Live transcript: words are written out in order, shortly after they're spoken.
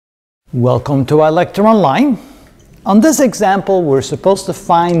Welcome to our lecture online. On this example, we're supposed to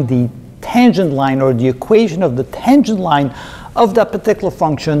find the tangent line or the equation of the tangent line of that particular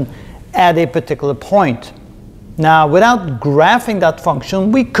function at a particular point. Now, without graphing that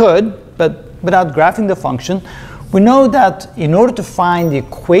function, we could, but without graphing the function, we know that in order to find the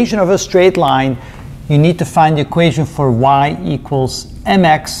equation of a straight line, you need to find the equation for y equals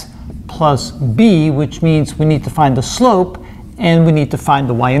mx plus b, which means we need to find the slope and we need to find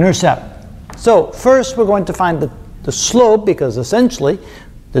the y-intercept. So first we're going to find the slope, because essentially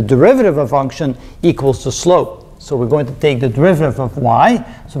the derivative of a function equals the slope. So we're going to take the derivative of y,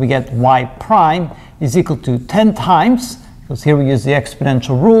 so we get y prime is equal to 10 times, because here we use the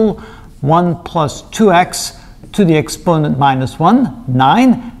exponential rule, 1 plus 2x to the exponent minus 1,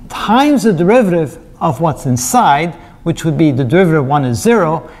 9, times the derivative of what's inside, which would be the derivative of 1 is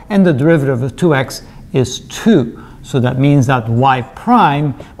 0, and the derivative of 2x is 2. So that means that y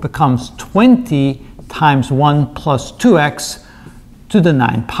prime becomes 20 times 1 plus 2x to the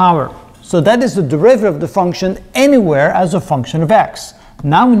 9th power. So that is the derivative of the function anywhere as a function of x.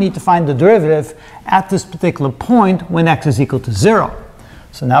 Now we need to find the derivative at this particular point when x is equal to 0.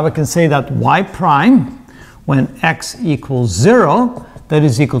 So now we can say that y prime, when x equals 0, that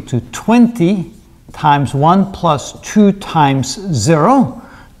is equal to 20 times 1 plus 2 times 0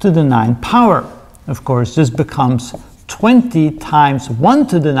 to the 9th power. Of course, this becomes 20 times 1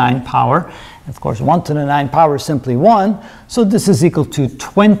 to the 9th power. Of course, 1 to the 9th power is simply 1. So this is equal to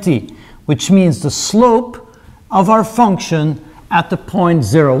 20, which means the slope of our function at the point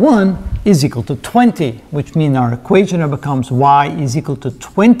 0, 1 is equal to 20, which means our equation now becomes y is equal to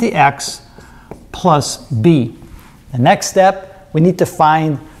 20x plus b. The next step, we need to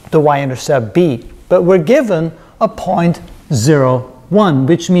find the y-intercept b. But we're given a point 0, 1,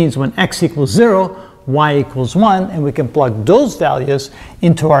 which means when x equals 0, y equals 1, and we can plug those values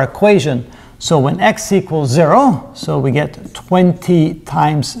into our equation. So when x equals 0, so we get 20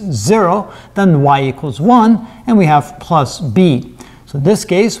 times 0, then y equals 1, and we have plus b. So in this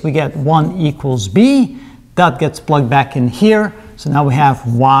case, we get 1 equals b. That gets plugged back in here. So now we have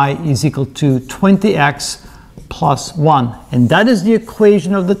y is equal to 20x plus 1. And that is the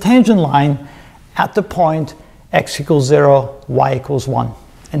equation of the tangent line at the point x equals 0, y equals 1.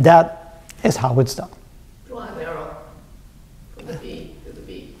 And that is how it's done. Draw an arrow from the B to the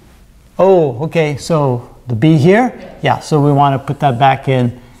B. Oh, okay, so the b here? Yeah, so we want to put that back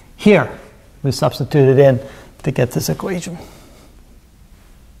in here. We substitute it in to get this equation.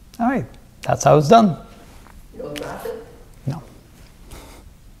 All right, that's how it's done. You don't graph it? No.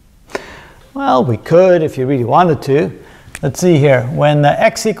 Well, we could if you really wanted to. Let's see here. When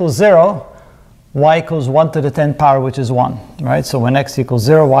x equals 0, y equals 1 to the 10th power, which is 1, right? So when x equals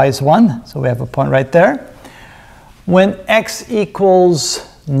 0, y is 1. So we have a point right there. When x equals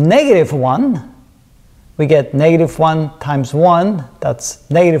negative 1, we get negative 1 times 1. That's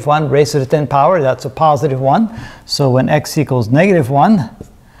negative 1 raised to the 10th power. That's a positive 1. So when x equals negative 1,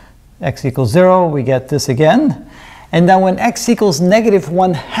 x equals 0, we get this again. And then when x equals negative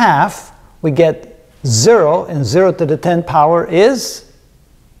 1/2, we get 0, and 0 to the 10th power is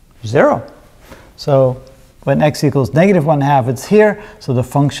 0. So when x equals negative 1/2, it's here, so the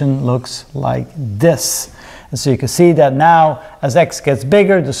function looks like this. And so you can see that now, as x gets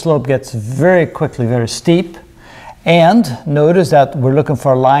bigger, the slope gets very quickly very steep. And notice that we're looking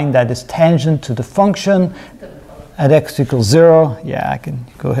for a line that is tangent to the function at x equals 0. Yeah, I can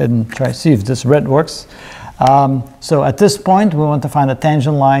go ahead and try to see if this red works. So at this point, we want to find a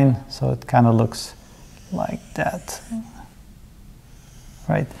tangent line, so it kind of looks like that,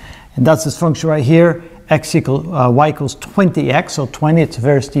 right? And that's this function right here, y equals 20x, so 20, it's a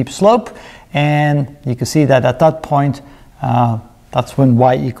very steep slope. And you can see that at that point, that's when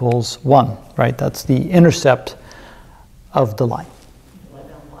y equals 1, right? That's the intercept of the line. Write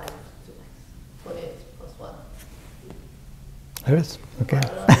down y equals 2x, 20x plus 1. There it is, okay.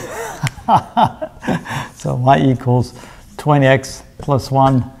 So y equals 20x plus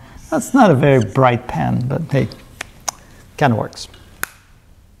 1. That's not a very bright pen, but hey, kind of works.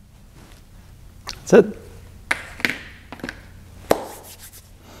 That's it.